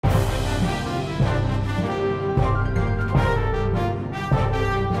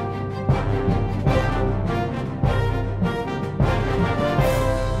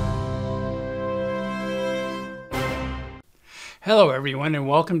Hello, everyone, and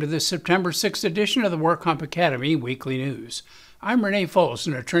welcome to this September 6th edition of the WorkComp Academy Weekly News. I'm Renee Foles,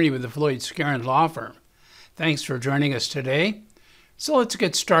 an attorney with the Floyd Skeren Law Firm. Thanks for joining us today. So let's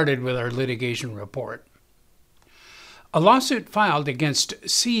get started with our litigation report. A lawsuit filed against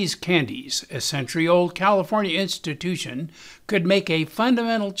See's Candies, a century-old California institution, could make a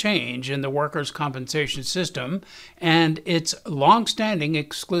fundamental change in the workers' compensation system and its long-standing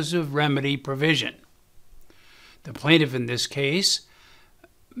exclusive remedy provision. The plaintiff in this case,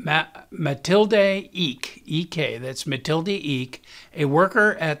 Matilde Eek, E.K., that's Matilde Eek, a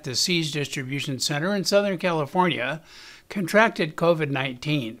worker at the See's Distribution Center in Southern California, contracted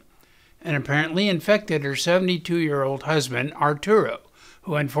COVID-19 and apparently infected her 72-year-old husband, Arturo,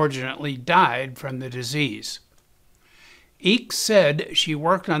 who unfortunately died from the disease. Eek said she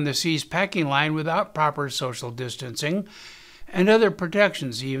worked on the See's packing line without proper social distancing and other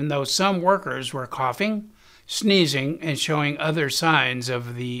protections, even though some workers were coughing, sneezing, and showing other signs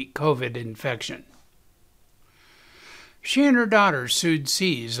of the COVID infection. She and her daughter sued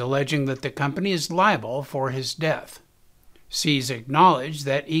See's, alleging that the company is liable for his death. See's acknowledged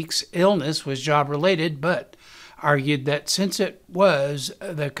that Eek's illness was job-related, but argued that since it was,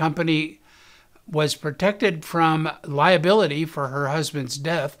 the company was protected from liability for her husband's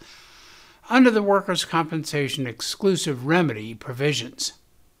death under the workers' compensation exclusive remedy provisions.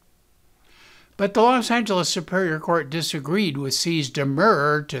 But the Los Angeles Superior Court disagreed with See's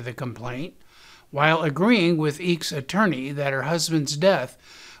demurrer to the complaint, while agreeing with Eek's attorney that her husband's death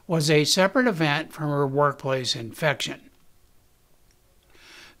was a separate event from her workplace infection.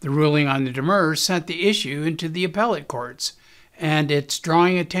 The ruling on the demurrer sent the issue into the appellate courts, and it's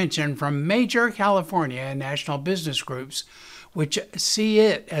drawing attention from major California and national business groups, which see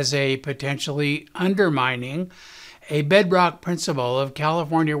it as a potentially undermining a bedrock principle of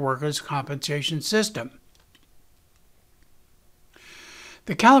California workers' compensation system.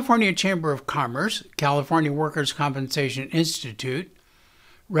 The California Chamber of Commerce, California Workers' Compensation Institute,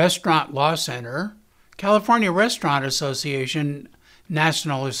 Restaurant Law Center, California Restaurant Association,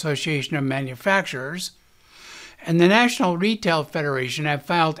 National Association of Manufacturers, and the National Retail Federation have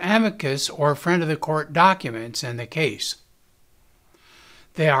filed amicus or friend of the court documents in the case.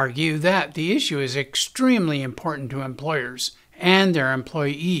 They argue that the issue is extremely important to employers and their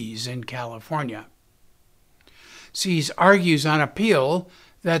employees in California. See's argues on appeal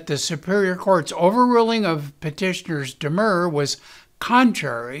that the Superior Court's overruling of petitioner's demurrer was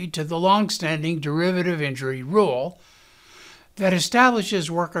contrary to the long-standing derivative injury rule that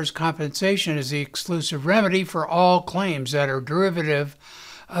establishes workers' compensation as the exclusive remedy for all claims that are derivative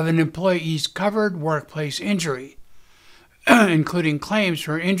of an employee's covered workplace injury, including claims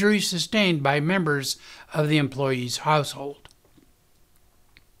for injuries sustained by members of the employee's household.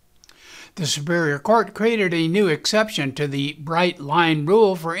 The Superior Court created a new exception to the bright line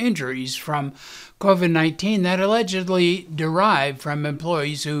rule for injuries from COVID-19 that allegedly derive from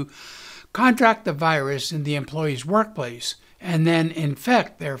employees who contract the virus in the employee's workplace and then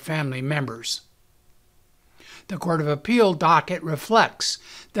infect their family members. The Court of Appeal docket reflects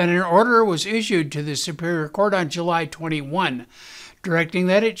that an order was issued to the Superior Court on July 21, directing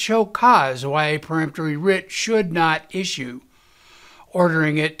that it show cause why a peremptory writ should not issue,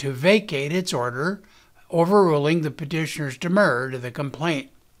 ordering it to vacate its order, overruling the petitioner's demurrer to the complaint.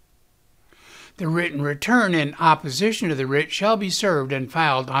 The written return in opposition to the writ shall be served and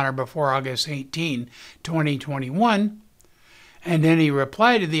filed on or before August 18, 2021, and any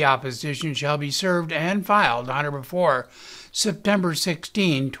reply to the opposition shall be served and filed on or before September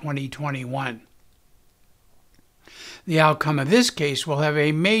 16, 2021. The outcome of this case will have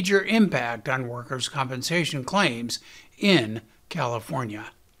a major impact on workers' compensation claims in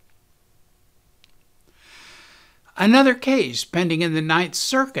California. Another case pending in the Ninth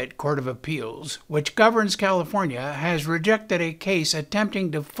Circuit Court of Appeals, which governs California, has rejected a case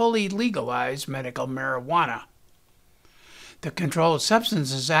attempting to fully legalize medical marijuana. The Controlled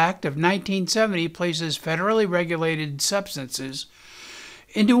Substances Act of 1970 places federally regulated substances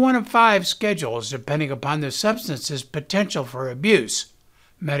into one of 5 schedules depending upon the substance's potential for abuse,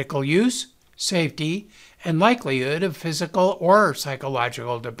 medical use, safety, and likelihood of physical or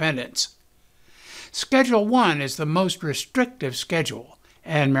psychological dependence. Schedule 1 is the most restrictive schedule,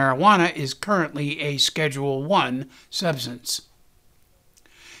 and marijuana is currently a Schedule 1 substance.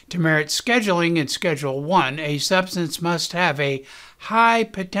 To merit scheduling in Schedule 1, a substance must have a high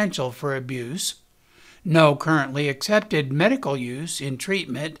potential for abuse, no currently accepted medical use in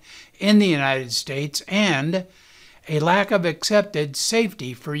treatment in the United States, and a lack of accepted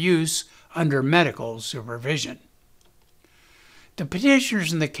safety for use under medical supervision. The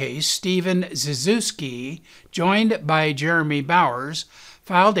petitioners in the case, Stephen Ziszewski, joined by Jeremy Bowers,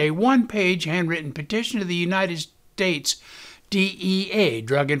 filed a one-page handwritten petition to the United States DEA,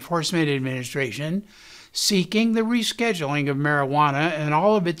 Drug Enforcement Administration, seeking the rescheduling of marijuana and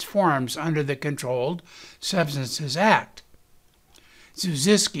all of its forms under the Controlled Substances Act.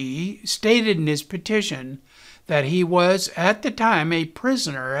 Ziszewski stated in his petition that he was, at the time, a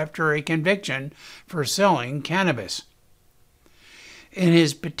prisoner after a conviction for selling cannabis. In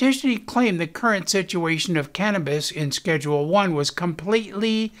his petition, he claimed the current situation of cannabis in Schedule I was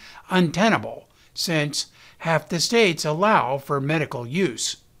completely untenable, since half the states allow for medical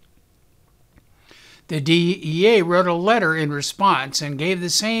use. The DEA wrote a letter in response and gave the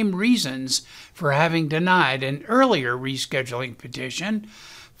same reasons for having denied an earlier rescheduling petition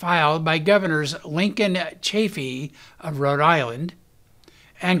filed by Governors Lincoln Chafee of Rhode Island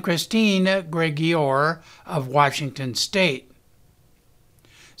and Christine Gregoire of Washington State.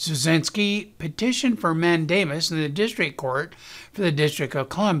 Ziszewski petitioned for mandamus in the District Court for the District of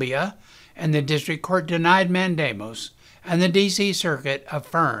Columbia, and the District Court denied mandamus, and the D.C. Circuit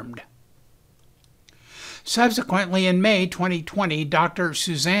affirmed. Subsequently, in May 2020, Dr.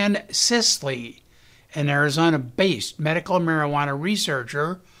 Suzanne Sisley, an Arizona-based medical marijuana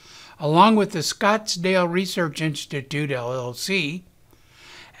researcher, along with the Scottsdale Research Institute, LLC,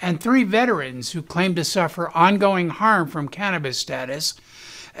 and 3 veterans who claimed to suffer ongoing harm from cannabis status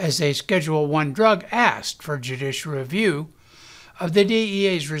as a Schedule I drug, asked for judicial review of the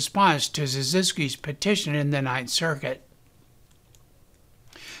DEA's response to Ziszewski's petition in the Ninth Circuit.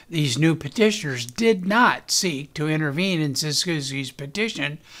 These new petitioners did not seek to intervene in Ziszewski's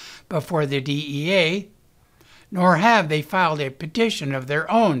petition before the DEA, nor have they filed a petition of their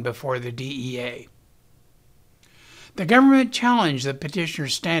own before the DEA. The government challenged the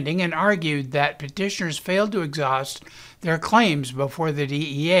petitioners' standing and argued that petitioners failed to exhaust their claims before the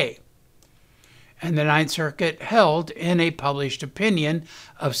DEA, and the Ninth Circuit held in a published opinion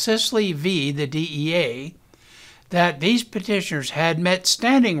of Sisley v. the DEA that these petitioners had met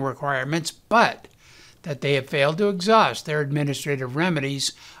standing requirements, but that they had failed to exhaust their administrative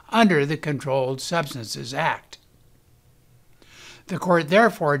remedies under the Controlled Substances Act. The court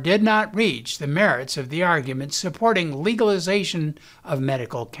therefore did not reach the merits of the arguments supporting legalization of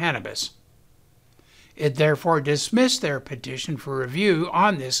medical cannabis. It therefore dismissed their petition for review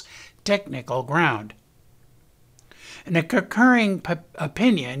on this technical ground. In a concurring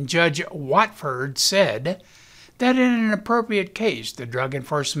opinion, Judge Watford said that in an appropriate case, the Drug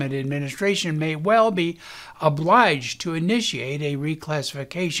Enforcement Administration may well be obliged to initiate a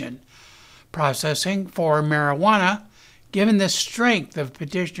reclassification processing for marijuana, given the strength of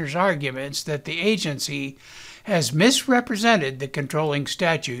petitioners' arguments that the agency has misrepresented the controlling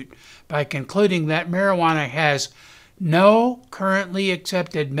statute by concluding that marijuana has no currently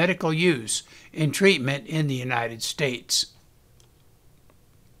accepted medical use in treatment in the United States.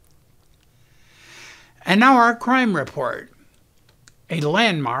 And now our crime report. A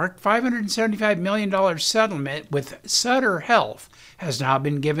landmark $575 million settlement with Sutter Health has now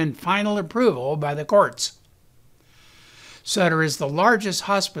been given final approval by the courts. Sutter is the largest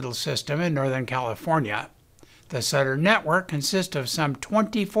hospital system in Northern California. The Sutter network consists of some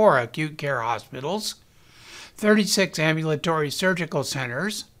 24 acute care hospitals, 36 ambulatory surgical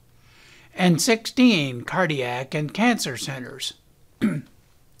centers, and 16 cardiac and cancer centers.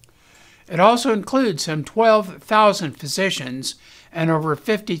 It also includes some 12,000 physicians and over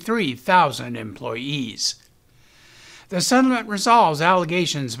 53,000 employees. The settlement resolves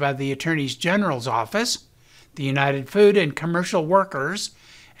allegations by the Attorney General's Office, the United Food and Commercial Workers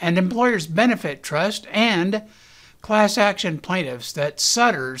and Employers Benefit Trust, and class action plaintiffs that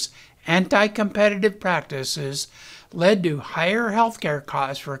Sutter's anti-competitive practices led to higher health care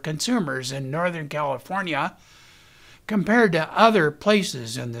costs for consumers in Northern California compared to other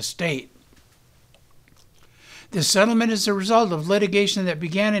places in the state. This settlement is a result of litigation that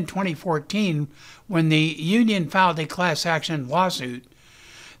began in 2014 when the union filed a class action lawsuit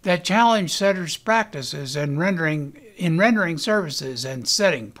that challenged Sutter's practices in rendering services and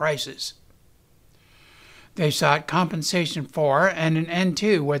setting prices. They sought compensation for and an end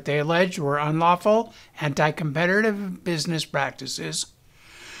to what they alleged were unlawful, anti-competitive business practices,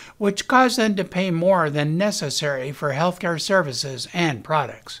 which caused them to pay more than necessary for healthcare services and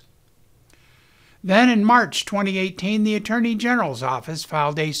products. Then in March 2018, the Attorney General's Office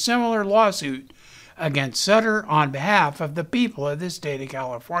filed a similar lawsuit against Sutter on behalf of the people of the state of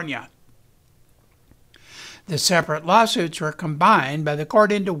California. The separate lawsuits were combined by the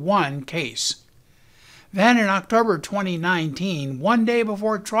court into one case. Then in October 2019, one day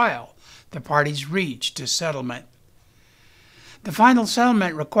before trial, the parties reached a settlement. The final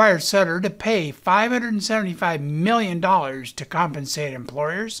settlement requires Sutter to pay $575 million to compensate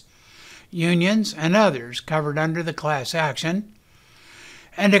employers, unions, and others covered under the class action,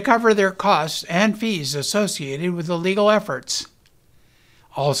 and to cover their costs and fees associated with the legal efforts.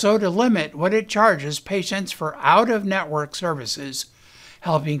 Also, to limit what it charges patients for out-of-network services,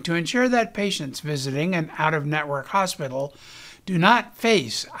 helping to ensure that patients visiting an out-of-network hospital do not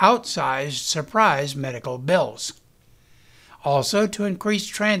face outsized surprise medical bills. Also, to increase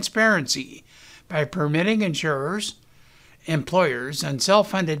transparency by permitting insurers, employers, and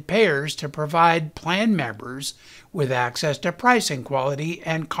self-funded payers to provide plan members with access to pricing, quality,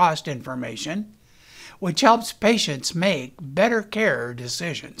 and cost information, which helps patients make better care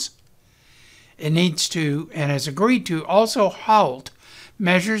decisions. It needs to, and has agreed to, also halt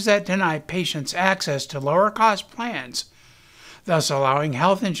measures that deny patients access to lower-cost plans, thus allowing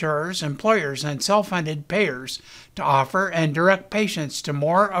health insurers, employers, and self-funded payers to offer and direct patients to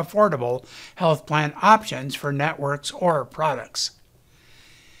more affordable health plan options for networks or products.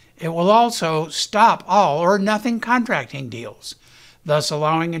 It will also stop all or nothing contracting deals, thus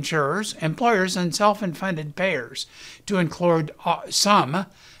allowing insurers, employers, and self-funded payers to include some,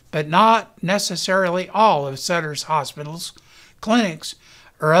 but not necessarily all, of Sutter's hospitals, clinics,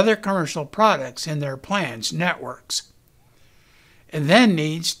 or other commercial products in their plans' networks. It then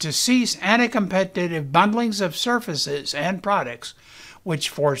needs to cease anti-competitive bundlings of services and products, which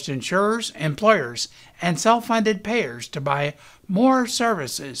forced insurers, employers, and self-funded payers to buy more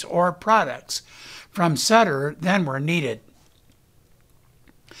services or products from Sutter than were needed.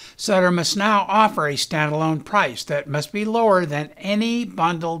 Sutter must now offer a standalone price that must be lower than any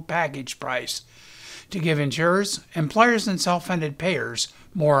bundled package price to give insurers, employers, and self-funded payers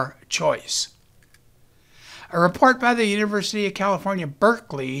more choice. A report by the University of California,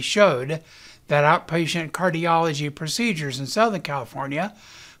 Berkeley showed that outpatient cardiology procedures in Southern California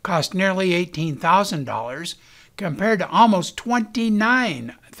cost nearly $18,000 compared to almost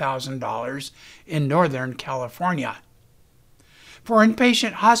 $29,000 in Northern California. For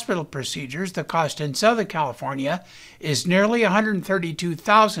inpatient hospital procedures, the cost in Southern California is nearly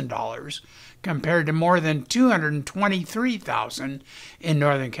 $132,000 compared to more than $223,000 in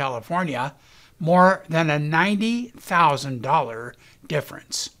Northern California, more than a $90,000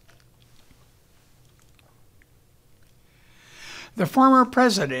 difference. The former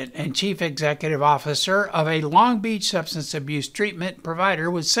president and chief executive officer of a Long Beach substance abuse treatment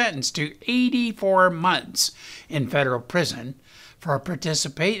provider was sentenced to 84 months in federal prison for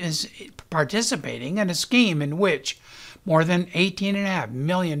participating in a scheme in which more than $18.5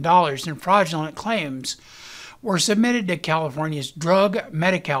 million in fraudulent claims were submitted to California's Drug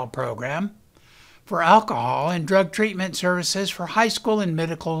Medi-Cal program for alcohol and drug treatment services for high school and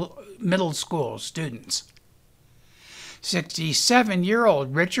middle school students.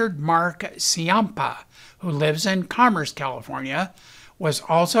 67-year-old Richard Mark Ciampa, who lives in Commerce, California, was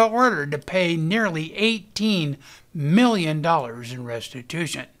also ordered to pay nearly $18 million in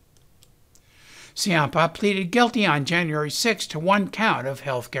restitution. Ciampa pleaded guilty on January 6 to one count of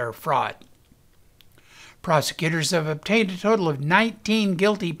healthcare fraud. Prosecutors have obtained a total of 19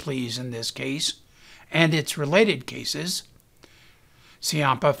 guilty pleas in this case and its related cases.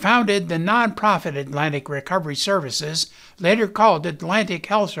 Ciampa founded the nonprofit Atlantic Recovery Services, later called Atlantic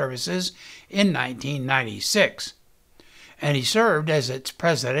Health Services, in 1996, and he served as its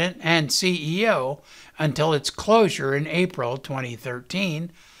president and CEO until its closure in April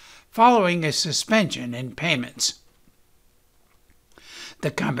 2013, following a suspension in payments.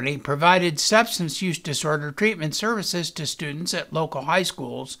 The company provided substance use disorder treatment services to students at local high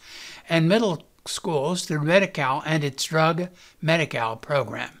schools and middle schools through Medi-Cal and its Drug Medi-Cal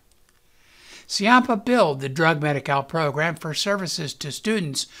program. Ciampa billed the Drug Medi-Cal program for services to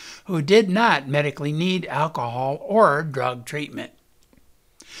students who did not medically need alcohol or drug treatment.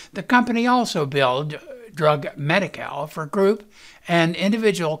 The company also billed Drug Medi-Cal for group and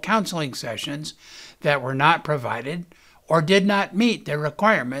individual counseling sessions that were not provided or did not meet the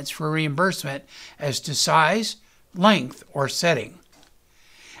requirements for reimbursement as to size, length, or setting.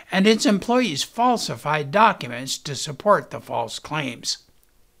 And its employees falsified documents to support the false claims.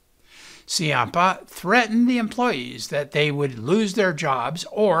 Ciampa threatened the employees that they would lose their jobs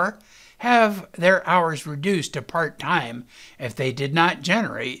or have their hours reduced to part-time if they did not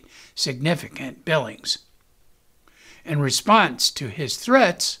generate significant billings. In response to his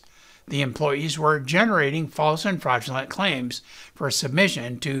threats, the employees were generating false and fraudulent claims for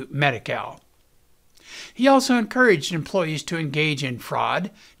submission to Medi-Cal. He also encouraged employees to engage in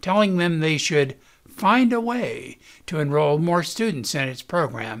fraud, telling them they should find a way to enroll more students in its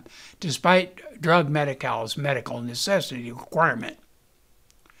program, despite Drug Medi-Cal's medical necessity requirement.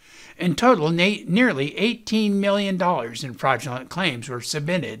 In total, nearly $18 million in fraudulent claims were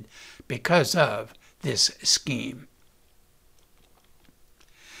submitted because of this scheme.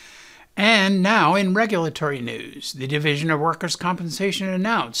 And now in regulatory news, the Division of Workers' Compensation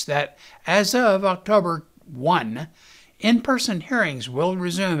announced that as of October 1, in-person hearings will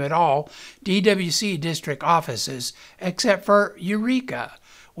resume at all DWC district offices except for Eureka,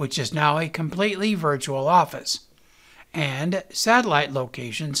 which is now a completely virtual office, and satellite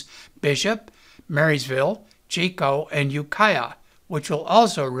locations Bishop, Marysville, Chico, and Ukiah, which will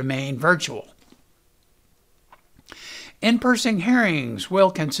also remain virtual. In-person hearings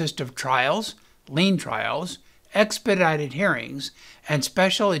will consist of trials, lien trials, expedited hearings, and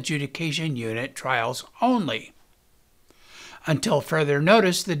special adjudication unit trials only. Until further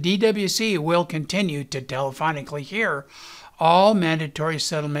notice, the DWC will continue to telephonically hear all mandatory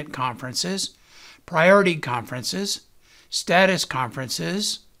settlement conferences, priority conferences, status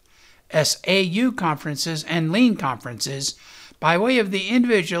conferences, SAU conferences, and lien conferences by way of the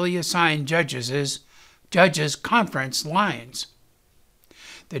individually assigned judges' conference lines.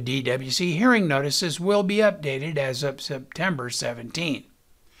 The DWC hearing notices will be updated as of September 17.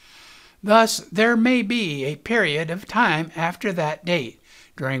 Thus, there may be a period of time after that date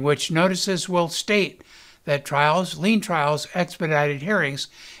during which notices will state that trials, lien trials, expedited hearings,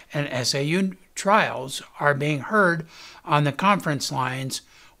 and SAU trials are being heard on the conference lines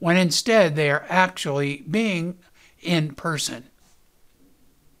when instead they are actually being in person.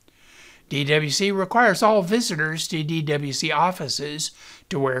 DWC requires all visitors to DWC offices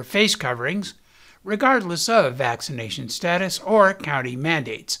to wear face coverings, regardless of vaccination status or county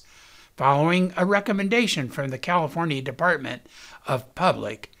mandates, following a recommendation from the California Department of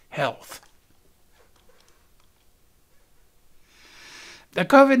Public Health. The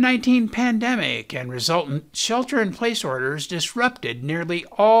COVID-19 pandemic and resultant shelter-in-place orders disrupted nearly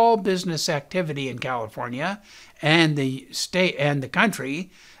all business activity in California and the state and the country,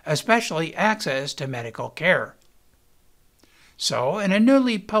 especially access to medical care. So, in a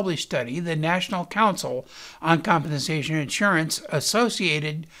newly published study, the National Council on Compensation Insurance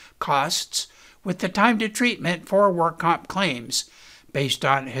associated costs with the time to treatment for work comp claims based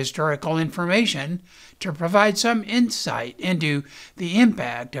on historical information to provide some insight into the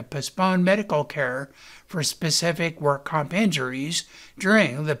impact of postponed medical care for specific work comp injuries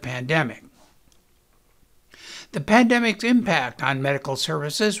during the pandemic. The pandemic's impact on medical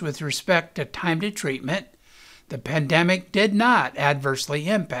services with respect to time to treatment. The pandemic did not adversely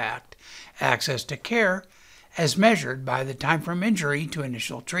impact access to care as measured by the time from injury to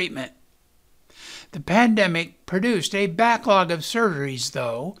initial treatment. The pandemic produced a backlog of surgeries,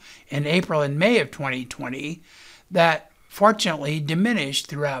 though, in April and May of 2020 that fortunately diminished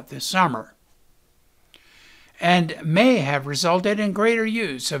throughout the summer and may have resulted in greater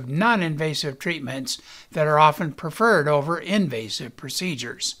use of non-invasive treatments that are often preferred over invasive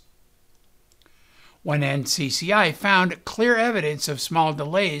procedures. When NCCI found clear evidence of small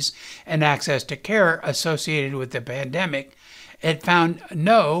delays in access to care associated with the pandemic, it found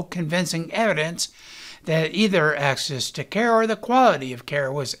no convincing evidence that either access to care or the quality of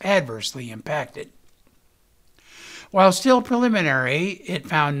care was adversely impacted. While still preliminary, it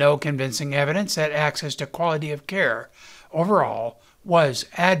found no convincing evidence that access to quality of care overall was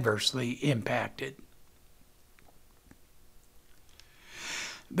adversely impacted.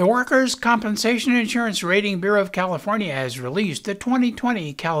 The Workers' Compensation Insurance Rating Bureau of California has released the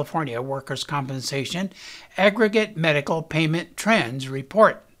 2020 California Workers' Compensation Aggregate Medical Payment Trends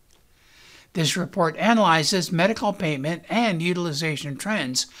Report. This report analyzes medical payment and utilization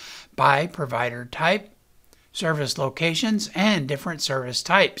trends by provider type, service locations, and different service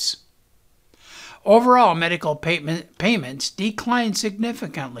types. Overall, medical payments declined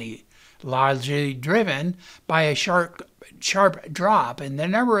significantly, largely driven by a sharp drop in the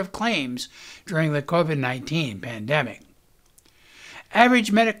number of claims during the COVID-19 pandemic.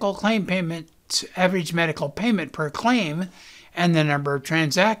 Average medical payment per claim and the number of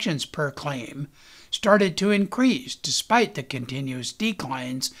transactions per claim started to increase despite the continuous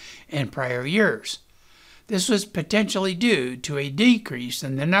declines in prior years. This was potentially due to a decrease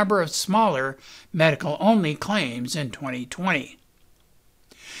in the number of smaller medical-only claims in 2020.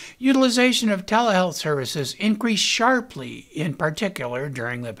 Utilization of telehealth services increased sharply, in particular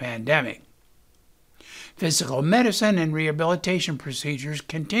during the pandemic. Physical medicine and rehabilitation procedures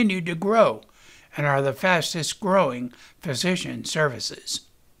continued to grow and are the fastest growing physician services.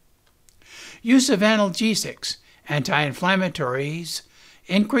 Use of analgesics, anti-inflammatories,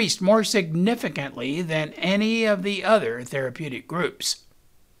 increased more significantly than any of the other therapeutic groups.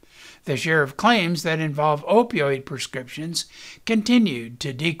 The share of claims that involve opioid prescriptions continued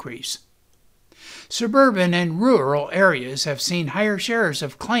to decrease. Suburban and rural areas have seen higher shares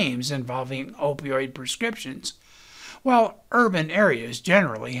of claims involving opioid prescriptions, while urban areas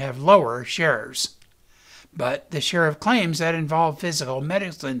generally have lower shares. But the share of claims that involve physical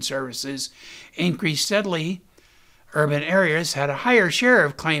medicine services increased steadily. Urban areas had a higher share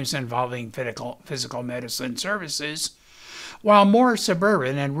of claims involving physical medicine services, while more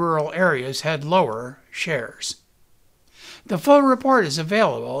suburban and rural areas had lower shares. The full report is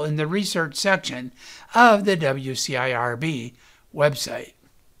available in the research section of the WCIRB website.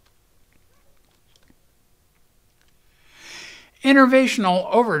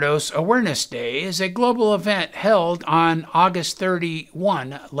 Interventional Overdose Awareness Day is a global event held on August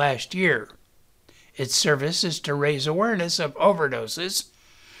 31 last year. Its service is to raise awareness of overdoses,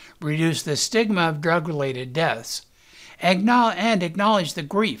 reduce the stigma of drug-related deaths, and acknowledge the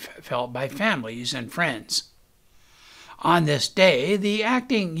grief felt by families and friends. On this day, the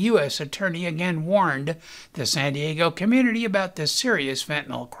acting U.S. Attorney again warned the San Diego community about the serious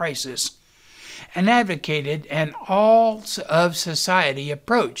fentanyl crisis and advocated an all-of-society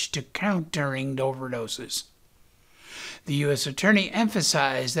approach to countering overdoses. The U.S. Attorney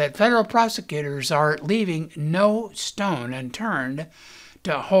emphasized that federal prosecutors are leaving no stone unturned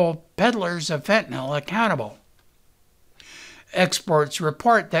to hold peddlers of fentanyl accountable. Experts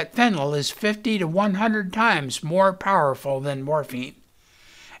report that fentanyl is 50 to 100 times more powerful than morphine,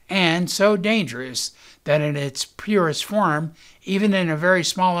 and so dangerous that in its purest form, even in a very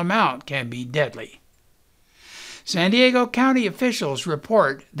small amount, can be deadly. San Diego County officials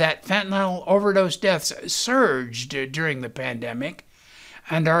report that fentanyl overdose deaths surged during the pandemic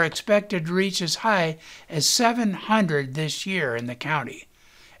and are expected to reach as high as 700 this year in the county,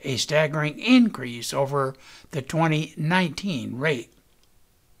 a staggering increase over the 2019 rate.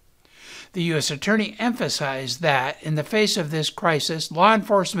 The U.S. Attorney emphasized that, in the face of this crisis, law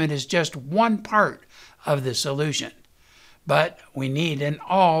enforcement is just one part of the solution, but we need an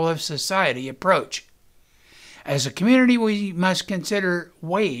all-of-society approach. As a community, we must consider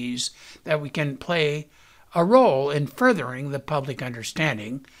ways that we can play a role in furthering the public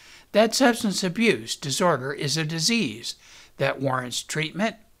understanding that substance abuse disorder is a disease that warrants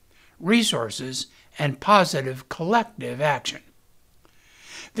treatment, resources, and positive collective action.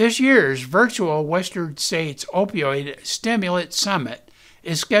 This year's virtual Western States Opioid Stimulant Summit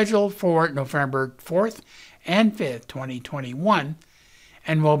is scheduled for November 4th and 5th, 2021,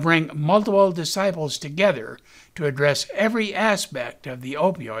 and will bring multiple disciples together to address every aspect of the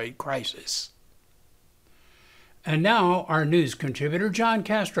opioid crisis. And now our news contributor, John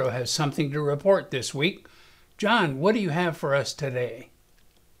Castro, has something to report this week. John, what do you have for us today?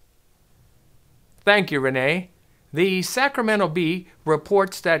 Thank you, Renee. The Sacramento Bee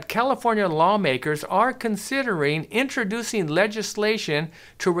reports that California lawmakers are considering introducing legislation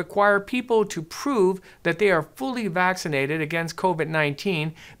to require people to prove that they are fully vaccinated against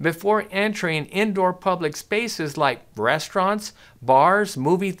COVID-19 before entering indoor public spaces like restaurants, bars,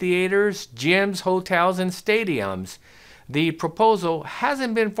 movie theaters, gyms, hotels, and stadiums. The proposal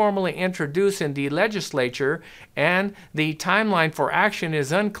hasn't been formally introduced in the legislature, and the timeline for action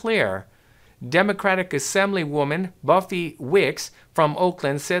is unclear. Democratic Assemblywoman Buffy Wicks from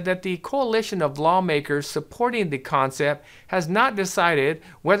Oakland said that the coalition of lawmakers supporting the concept has not decided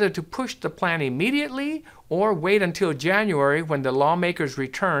whether to push the plan immediately or wait until January when the lawmakers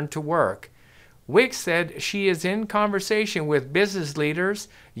return to work. Wicks said she is in conversation with business leaders,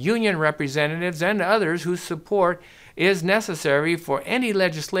 union representatives, and others whose support is necessary for any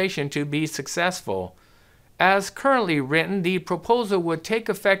legislation to be successful. As currently written, the proposal would take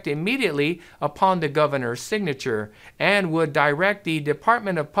effect immediately upon the governor's signature and would direct the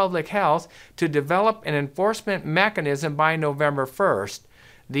Department of Public Health to develop an enforcement mechanism by November 1st.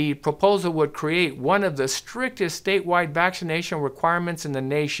 The proposal would create one of the strictest statewide vaccination requirements in the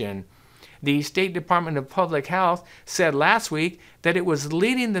nation. The State Department of Public Health said last week that it was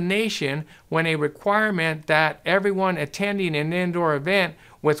leading the nation when a requirement that everyone attending an indoor event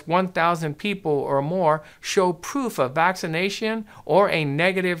with 1,000 people or more show proof of vaccination or a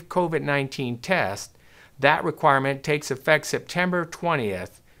negative COVID-19 test. That requirement takes effect September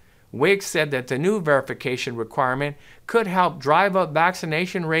 20th. Wicks said that the new verification requirement could help drive up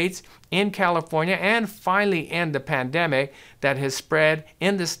vaccination rates in California and finally end the pandemic that has spread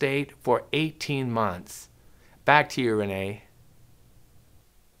in the state for 18 months. Back to you, Renee.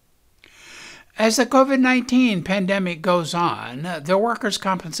 As the COVID-19 pandemic goes on, the workers'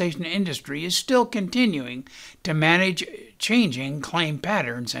 compensation industry is still continuing to manage changing claim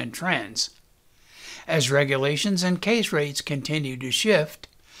patterns and trends. As regulations and case rates continue to shift,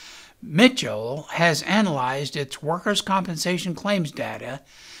 Mitchell has analyzed its workers' compensation claims data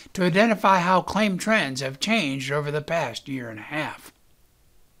to identify how claim trends have changed over the past year and a half.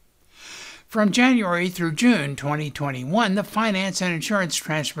 From January through June 2021, the finance and insurance,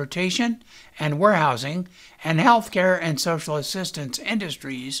 transportation and warehousing, and healthcare and social assistance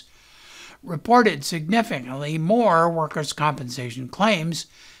industries reported significantly more workers' compensation claims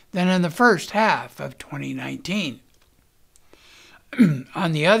than in the first half of 2019.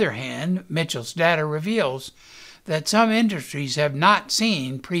 On the other hand, Mitchell's data reveals that some industries have not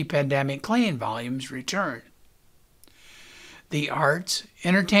seen pre-pandemic claim volumes return. The arts,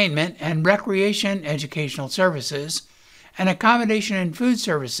 entertainment, and recreation educational services, and accommodation and food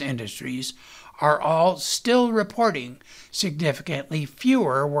service industries are all still reporting significantly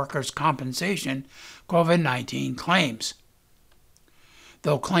fewer workers' compensation COVID-19 claims.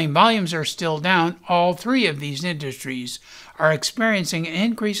 Though claim volumes are still down, all three of these industries are experiencing an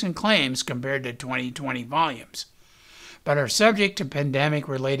increase in claims compared to 2020 volumes, but are subject to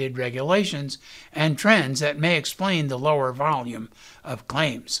pandemic-related regulations and trends that may explain the lower volume of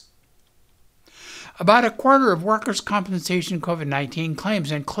claims. About a quarter of workers' compensation COVID-19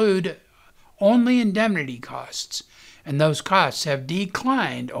 claims include only indemnity costs, and those costs have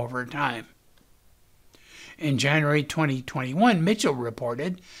declined over time. In January 2021, Mitchell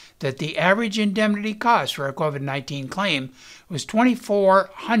reported that the average indemnity cost for a COVID-19 claim was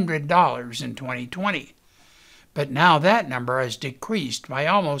 $2,400 in 2020. But now that number has decreased by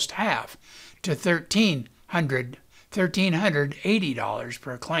almost half to $1,380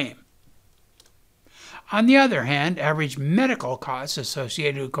 per claim. On the other hand, average medical costs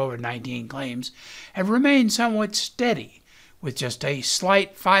associated with COVID-19 claims have remained somewhat steady, with just a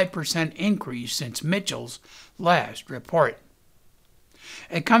slight 5% increase since Mitchell's last report.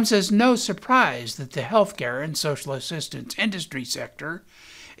 It comes as no surprise that the healthcare and social assistance industry sector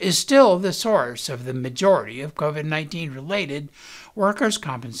is still the source of the majority of COVID-19 related workers'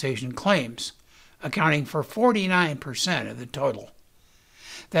 compensation claims, accounting for 49% of the total.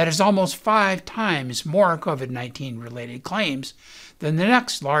 That is almost 5 times more COVID-19 related claims than the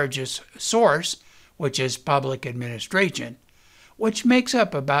next largest source, which is public administration, which makes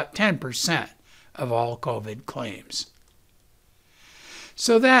up about 10% of all COVID claims.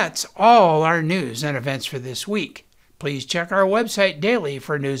 So that's all our news and events for this week. Please check our website daily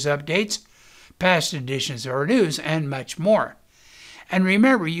for news updates, past editions of our news, and much more. And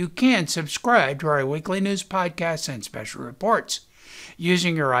remember, you can subscribe to our weekly news podcasts and special reports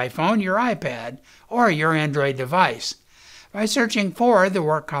using your iPhone, your iPad, or your Android device by searching for the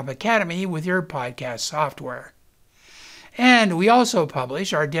WorkComp Academy with your podcast software. And we also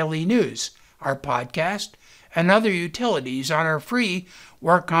publish our daily news, our podcast, and other utilities on our free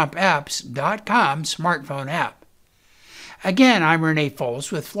WorkCompApps.com smartphone app. Again, I'm Renee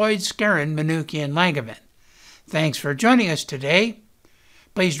Foles with Floyd, Skeren, Manukian, and Langevin. Thanks for joining us today.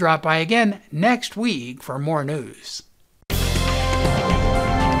 Please drop by again next week for more news.